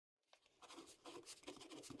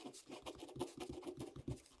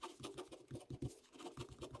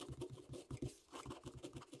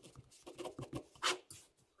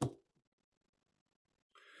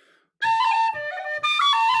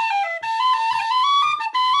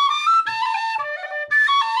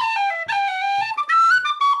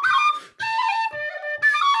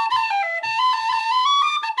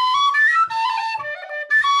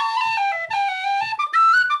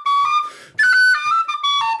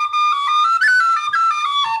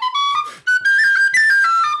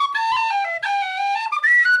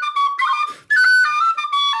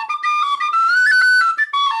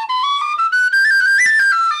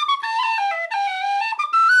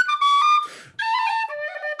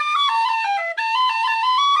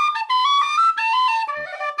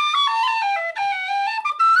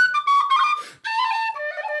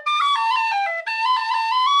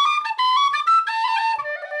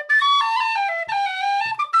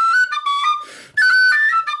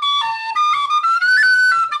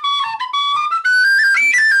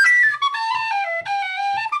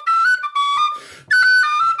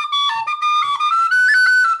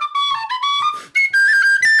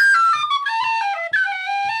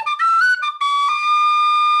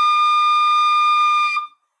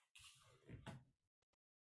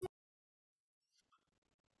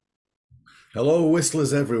Hello,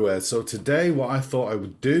 whistlers everywhere. So today, what I thought I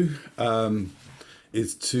would do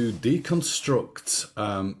is to deconstruct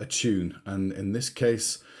a tune, and in this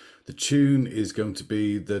case, the tune is going to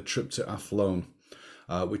be the Trip to Athlone,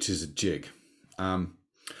 which is a jig.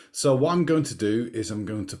 So what I'm going to do is I'm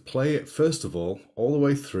going to play it first of all the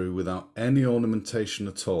way through without any ornamentation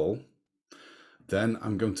at all. Then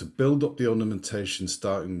I'm going to build up the ornamentation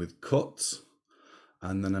starting with cuts,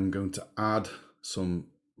 and then I'm going to add some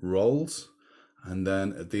rolls. And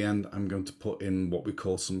then at the end, I'm going to put in what we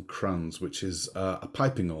call some crowns, which is a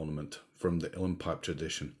piping ornament from the uilleann pipe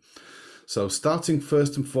tradition. So starting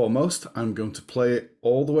first and foremost, I'm going to play it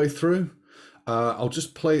all the way through. I'll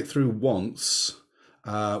just play it through once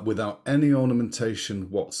without any ornamentation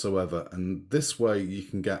whatsoever. And this way you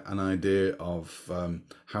can get an idea of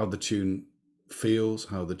how the tune feels,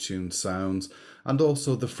 how the tune sounds, and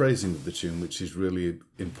also the phrasing of the tune, which is really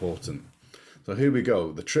important. So here we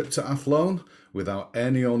go, the Trip to Athlone without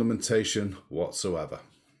any ornamentation whatsoever.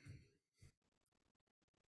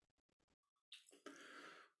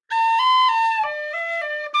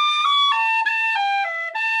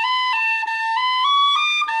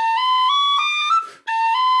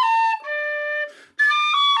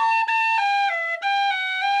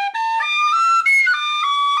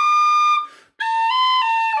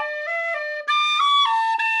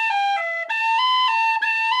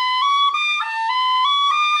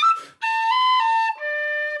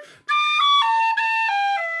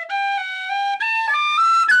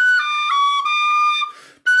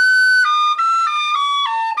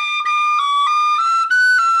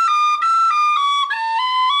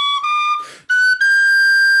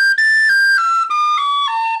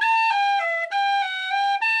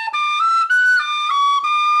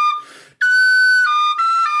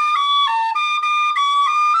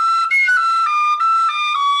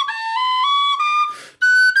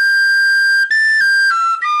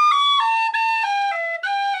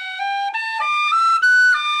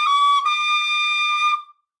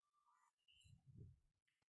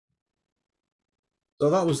 So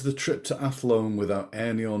that was the Trip to Athlone without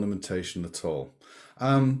any ornamentation at all.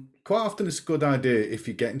 Quite often it's a good idea if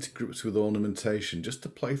you get into groups with ornamentation just to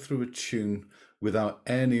play through a tune without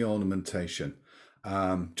any ornamentation,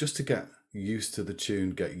 just to get used to the tune,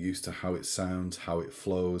 get used to how it sounds, how it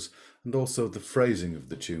flows, and also the phrasing of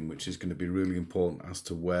the tune, which is going to be really important as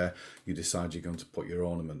to where you decide you're going to put your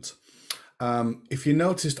ornament. If you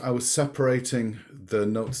noticed, I was separating the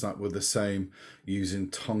notes that were the same using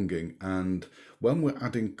tonguing, and when we're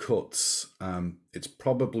adding cuts, it's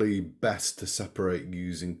probably best to separate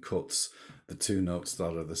using cuts the two notes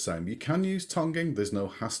that are the same. You can use tonguing, there's no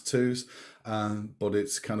has tos, but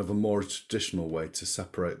it's kind of a more traditional way to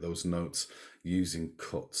separate those notes using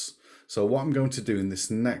cuts. So what I'm going to do in this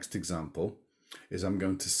next example is I'm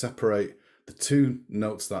going to separate the two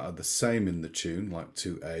notes that are the same in the tune, like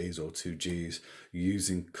two A's or two G's,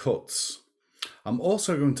 using cuts. I'm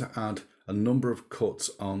also going to add a number of cuts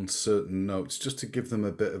on certain notes just to give them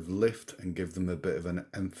a bit of lift and give them a bit of an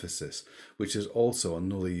emphasis, which is also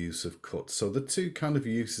another use of cuts. So the two kind of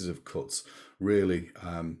uses of cuts really,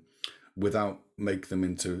 without make them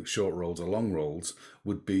into short rolls or long rolls,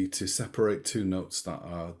 would be to separate two notes that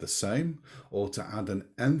are the same, or to add an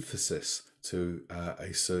emphasis to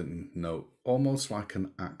a certain note, almost like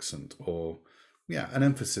an accent, or yeah, an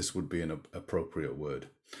emphasis would be an appropriate word.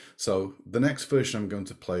 So the next version I'm going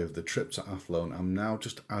to play of the trip to Athlone, I'm now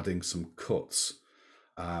just adding some cuts,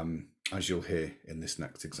 as you'll hear in this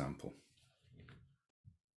next example.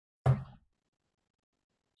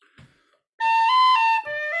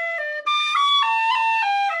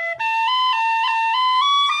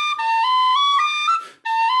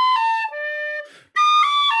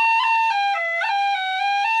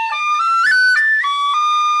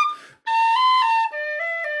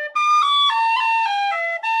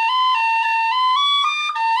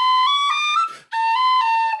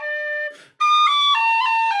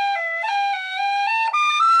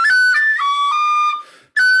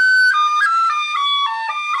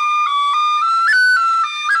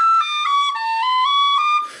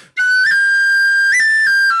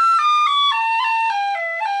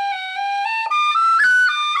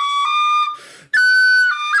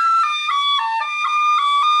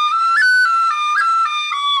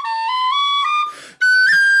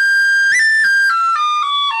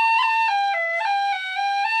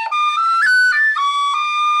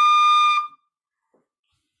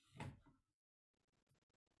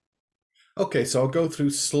 Okay, so I'll go through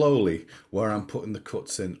slowly where I'm putting the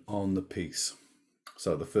cuts in on the piece.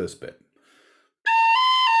 So the first bit.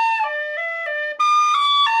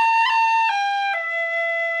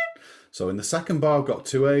 So in the second bar, I've got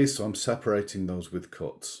two A's, so I'm separating those with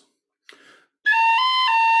cuts.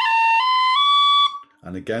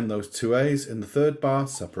 And again, those two A's in the third bar,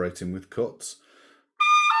 separating with cuts.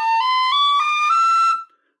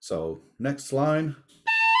 So next line.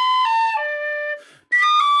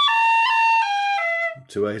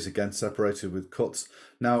 Two A's again separated with cuts.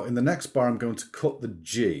 Now in the next bar, I'm going to cut the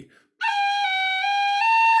G.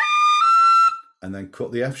 And then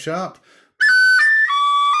cut the F sharp.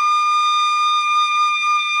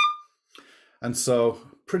 And so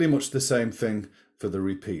pretty much the same thing for the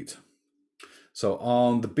repeat. So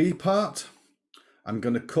on the B part, I'm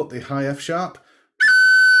going to cut the high F sharp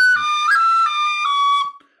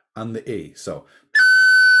and the E. So,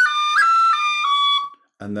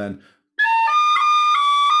 and then,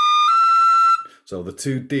 so the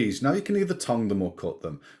two Ds. Now you can either tongue them or cut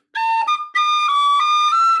them.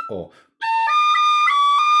 Or,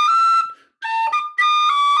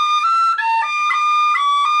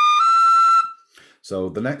 so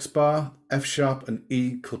the next bar, F sharp and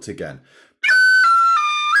E cut again.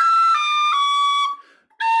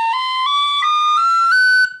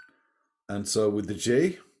 And so with the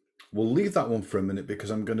G, we'll leave that one for a minute because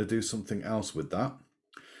I'm going to do something else with that.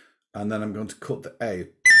 And then I'm going to cut the A.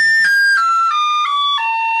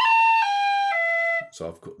 So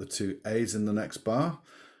I've cut the two A's in the next bar,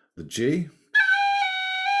 the G,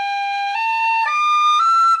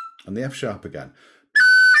 and the F sharp again.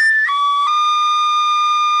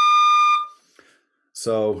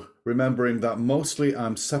 So remembering that mostly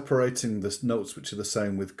I'm separating the notes which are the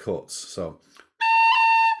same with cuts. So,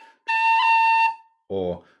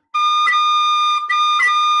 or.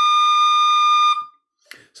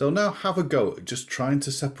 So now have a go at just trying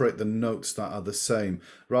to separate the notes that are the same.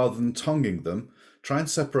 Rather than tonguing them, try and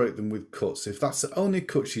separate them with cuts. If that's the only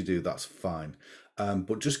cuts you do, that's fine.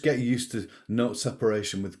 But just get used to note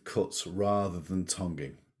separation with cuts rather than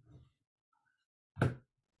tonguing.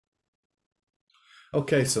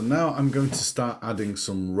 Okay, so now I'm going to start adding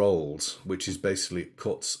some rolls, which is basically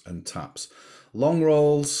cuts and taps. Long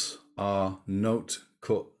rolls are note,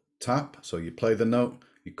 cut, tap. So you play the note,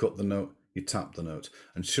 you cut the note, you tap the note.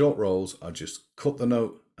 And short rolls are just cut the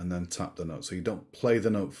note and then tap the note. So you don't play the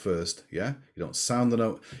note first, yeah? You don't sound the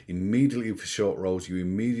note. Immediately for short rolls, you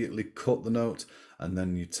immediately cut the note and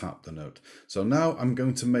then you tap the note. So now I'm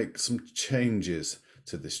going to make some changes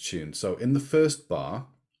to this tune. So in the first bar,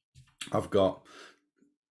 I've got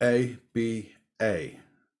A, B, A.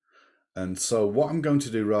 And so what I'm going to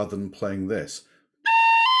do rather than playing this,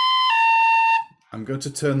 I'm going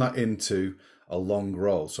to turn that into a long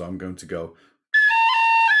roll. So I'm going to go,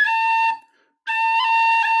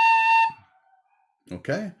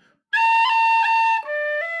 okay?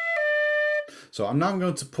 So I'm now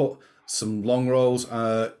going to put some long rolls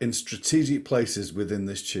in strategic places within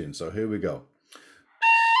this tune. So here we go.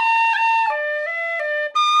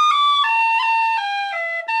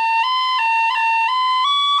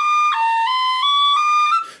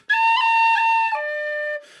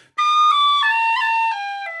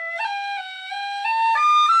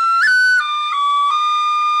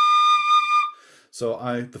 So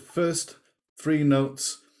the first three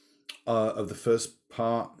notes of the first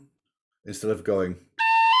part, instead of going,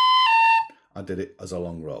 I did it as a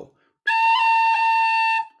long roll.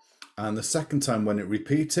 And the second time when it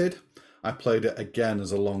repeated, I played it again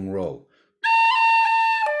as a long roll.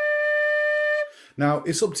 Now,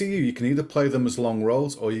 it's up to you. You can either play them as long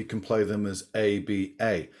rolls or you can play them as A, B,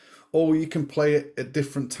 A. Or you can play it at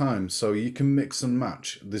different times, so you can mix and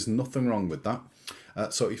match. There's nothing wrong with that.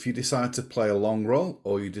 So if you decide to play a long roll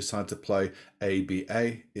or you decide to play A, B,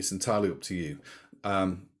 A, it's entirely up to you.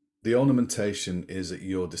 The ornamentation is at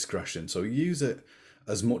your discretion, so use it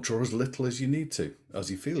as much or as little as you need to,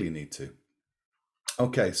 as you feel you need to.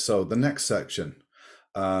 Okay, so the next section.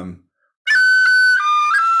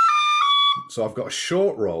 So I've got a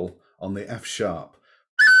short roll on the F sharp,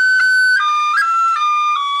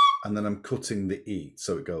 and then I'm cutting the E,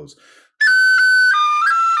 so it goes.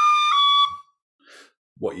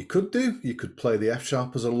 What you could do, you could play the F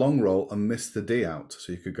sharp as a long roll and miss the D out,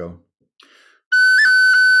 so you could go,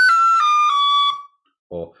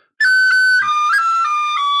 or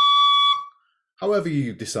however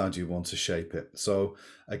you decide you want to shape it. So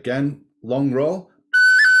again, long roll,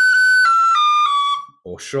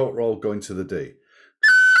 or short roll going to the D.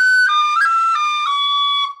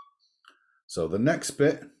 So the next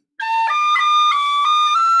bit,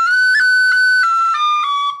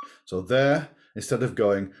 so there, instead of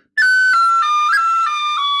going,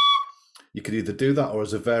 you could either do that or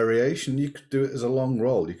as a variation, you could do it as a long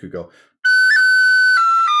roll. You could go,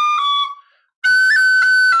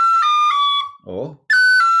 or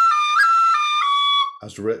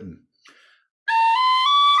as written.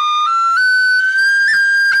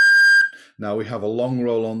 Now we have a long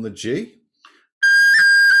roll on the G,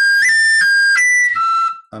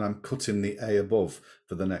 and I'm cutting the A above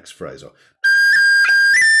for the next phrase.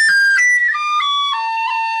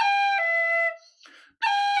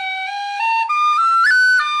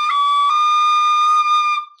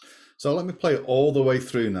 So let me play it all the way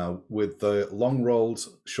through now with the long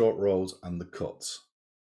rolls, short rolls, and the cuts.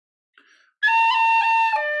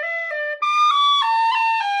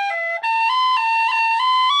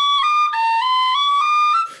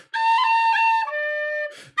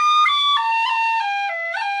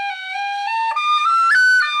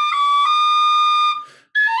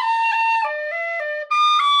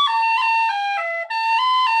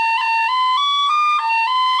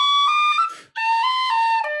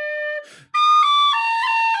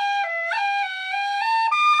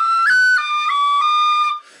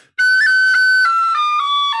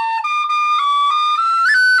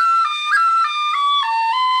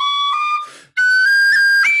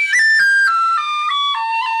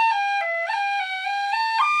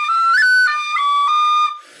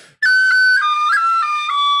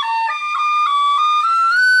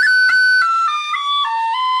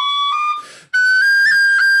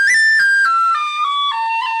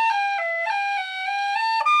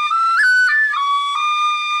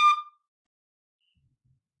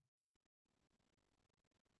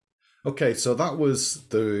 Okay, so that was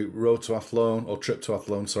the road to Athlone, or trip to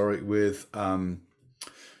Athlone, sorry, with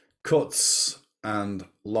cuts and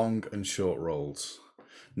long and short rolls.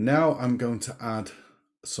 Now I'm going to add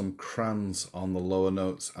some crans on the lower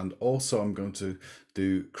notes, and also I'm going to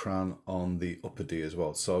do cran on the upper D as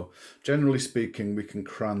well. So generally speaking, we can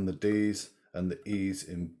cran the Ds and the Es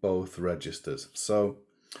in both registers. So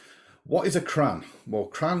what is a cran? Well,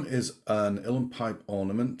 cran is an uilleann pipe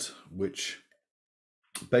ornament, which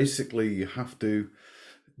basically you have to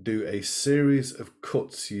do a series of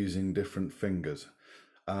cuts using different fingers.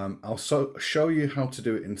 I'll show you how to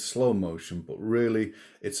do it in slow motion, but really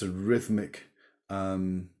it's a rhythmic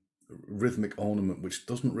ornament which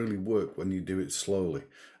doesn't really work when you do it slowly.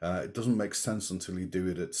 It doesn't make sense until you do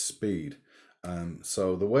it at speed.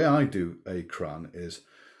 So the way I do a cran is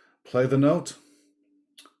play the note,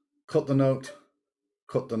 cut the note,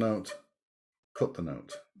 cut the note, cut the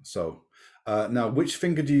note. So now which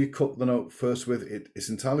finger do you cut the note first with? It's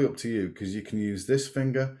entirely up to you, because you can use this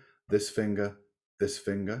finger, this finger, this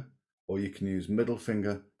finger, or you can use middle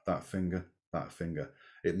finger, that finger, that finger.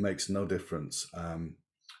 It makes no difference.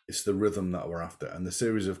 It's the rhythm that we're after and the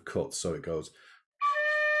series of cuts. So it goes,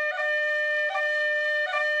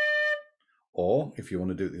 or if you want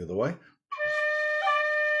to do it the other way,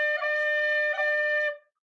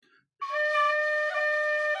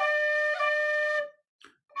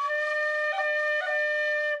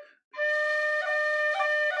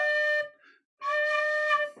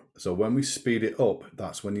 so when we speed it up,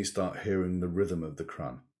 that's when you start hearing the rhythm of the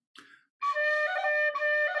cran.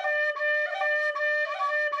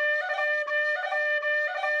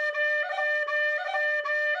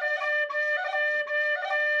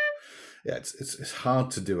 Yeah, it's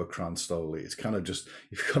hard to do a cran slowly. It's kind of just,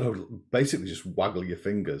 you've got to basically just waggle your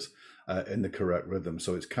fingers in the correct rhythm.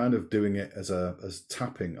 So it's kind of doing it as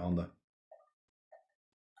tapping on the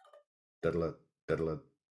diddler, diddler,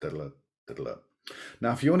 diddler, diddler.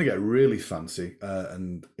 Now, if you want to get really fancy,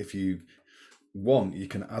 and if you want, you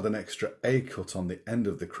can add an extra A cut on the end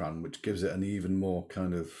of the cran, which gives it an even more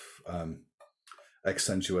kind of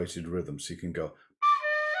accentuated rhythm. So you can go.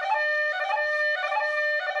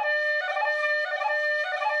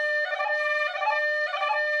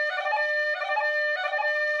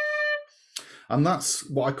 And that's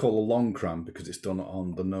what I call a long cran because it's done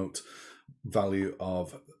on the note value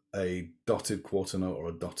of a dotted quarter note or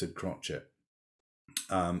a dotted crotchet.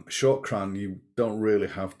 Short cran, you don't really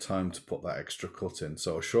have time to put that extra cut in.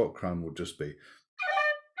 So a short cran would just be.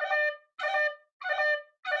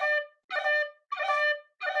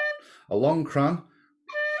 A long cran,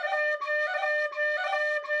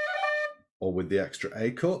 or with the extra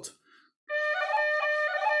A cut.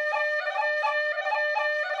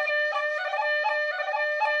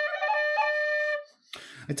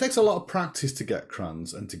 It takes a lot of practice to get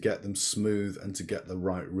crans and to get them smooth and to get the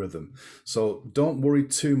right rhythm. So don't worry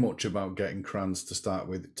too much about getting crans to start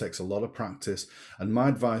with. It takes a lot of practice. And my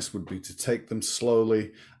advice would be to take them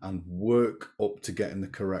slowly and work up to getting the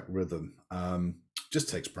correct rhythm. Just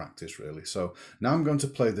takes practice, really. So now I'm going to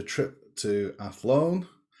play the trip to Athlone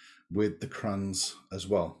with the crans as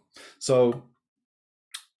well. So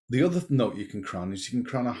the other note you can cran is you can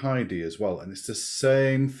cran a high D as well, and it's the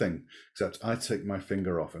same thing, except I take my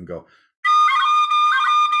finger off and go.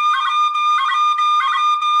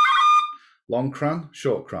 Long cran,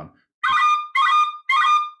 short cran.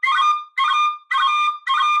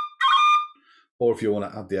 Or if you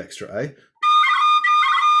want to add the extra A.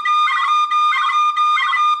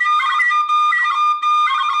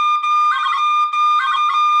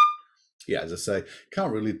 Yeah, as I say,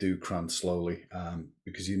 can't really do cran slowly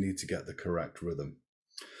because you need to get the correct rhythm.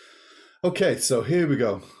 Okay, so here we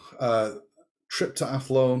go. Trip to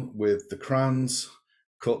Athlone with the crans,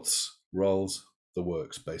 cuts, rolls, the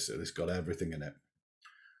works, basically. It's got everything in it.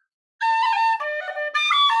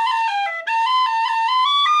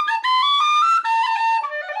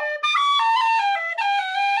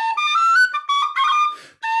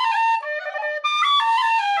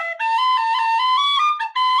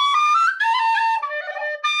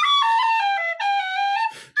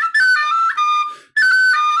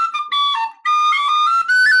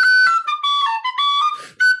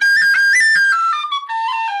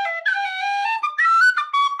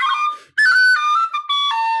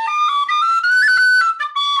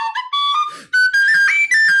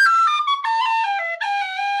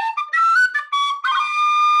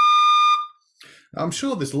 I'm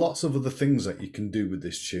sure there's lots of other things that you can do with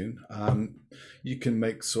this tune. You can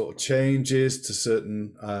make sort of changes to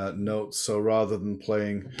certain notes. So rather than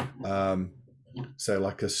playing, say,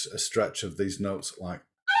 like a stretch of these notes, like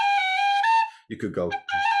you could go.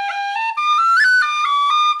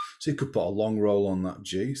 So you could put a long roll on that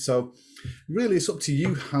G. So really, it's up to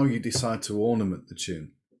you how you decide to ornament the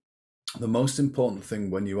tune. The most important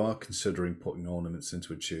thing when you are considering putting ornaments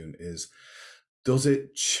into a tune is, does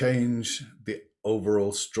it change the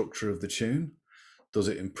overall structure of the tune? Does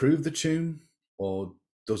it improve the tune, or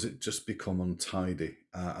does it just become untidy?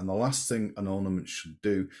 And the last thing an ornament should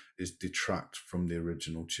do is detract from the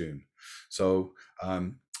original tune. So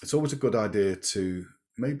it's always a good idea to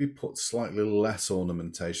maybe put slightly less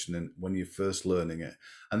ornamentation in when you're first learning it.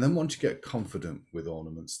 And then once you get confident with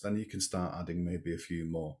ornaments, then you can start adding maybe a few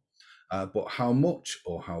more. But how much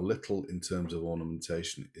or how little in terms of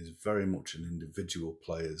ornamentation is very much an individual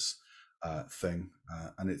player's thing,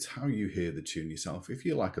 and it's how you hear the tune yourself. If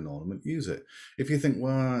you like an ornament, use it. If you think,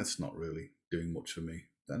 well, it's not really doing much for me,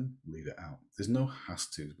 then leave it out. There's no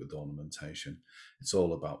has-tos with ornamentation. It's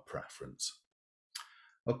all about preference.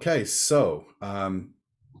 Okay, so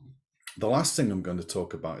the last thing I'm going to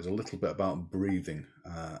talk about is a little bit about breathing.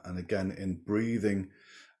 And again, in breathing,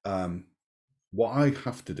 what I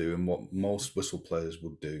have to do and what most whistle players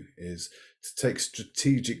would do is to take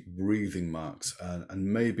strategic breathing marks and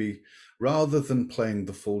maybe rather than playing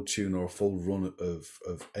the full tune or a full run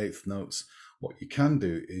of eighth notes, what you can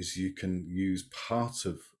do is you can use part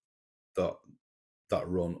of that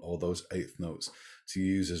run or those eighth notes to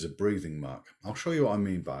use as a breathing mark. I'll show you what I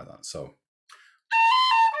mean by that. So.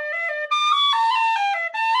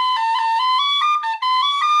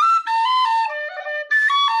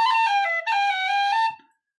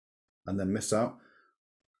 And then miss out.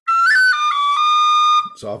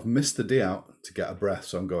 So I've missed the D out to get a breath.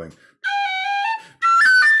 So I'm going.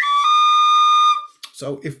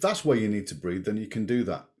 So if that's where you need to breathe, then you can do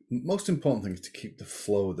that. Most important thing is to keep the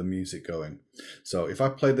flow of the music going. So if I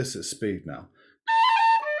play this at speed now.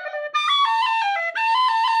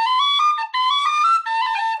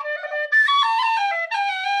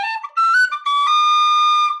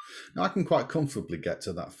 Now I can quite comfortably get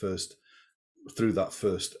to that through that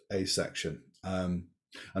first A section. And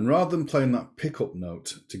rather than playing that pickup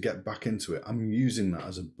note to get back into it, I'm using that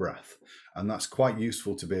as a breath. And that's quite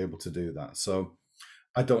useful to be able to do that. So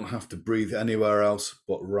I don't have to breathe anywhere else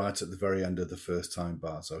but right at the very end of the first time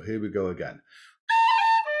bar. So here we go again.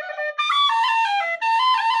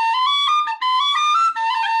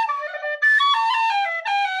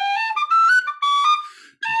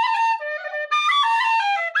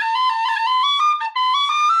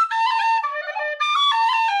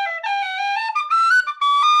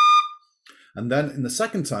 And then in the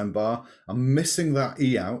second time bar, I'm missing that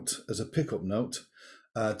E out as a pickup note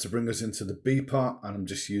to bring us into the B part, and I'm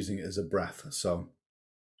just using it as a breath. So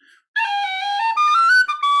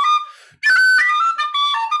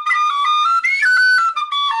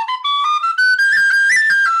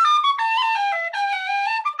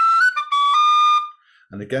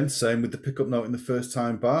and again, same with the pickup note in the first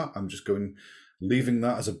time bar. I'm just leaving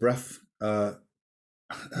that as a breath, a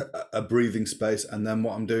breathing space, and then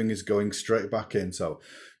what I'm doing is going straight back in. So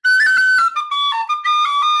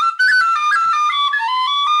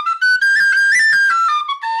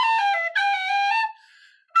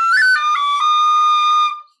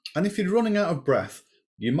and if you're running out of breath,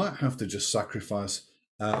 you might have to just sacrifice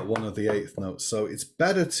one of the eighth notes. So it's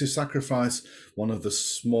better to sacrifice one of the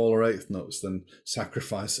smaller eighth notes than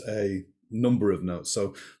sacrifice a number of notes.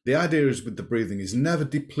 So the idea is with the breathing is never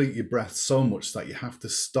deplete your breath so much that you have to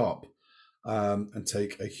stop and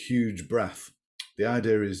take a huge breath. The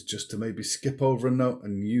idea is just to maybe skip over a note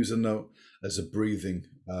and use a note as a breathing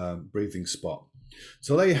spot.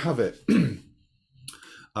 So there you have it.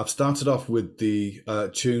 I've started off with the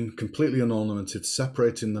tune completely unornamented,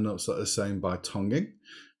 separating the notes that are the same by tonguing.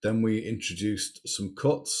 Then we introduced some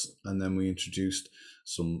cuts, and then we introduced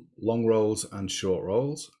some long rolls and short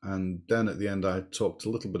rolls. And then at the end, I talked a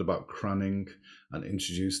little bit about cranning and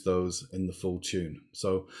introduced those in the full tune.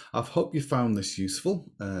 So I hope you found this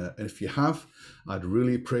useful. And if you have, I'd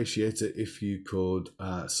really appreciate it if you could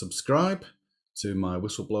subscribe to my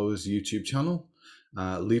Whistleblowers YouTube channel.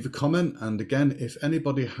 Leave a comment, and again, if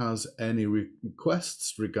anybody has any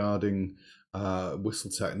requests regarding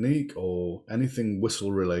whistle technique or anything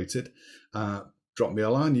whistle related, drop me a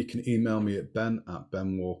line. You can email me at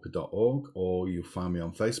ben@benwalker.org, or you'll find me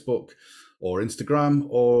on Facebook or Instagram,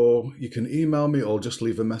 or you can email me or just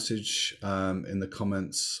leave a message in the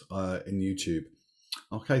comments in YouTube.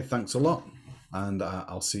 Okay, thanks a lot, and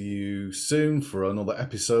I'll see you soon for another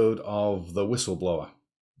episode of The Whistleblower.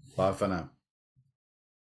 Bye for now.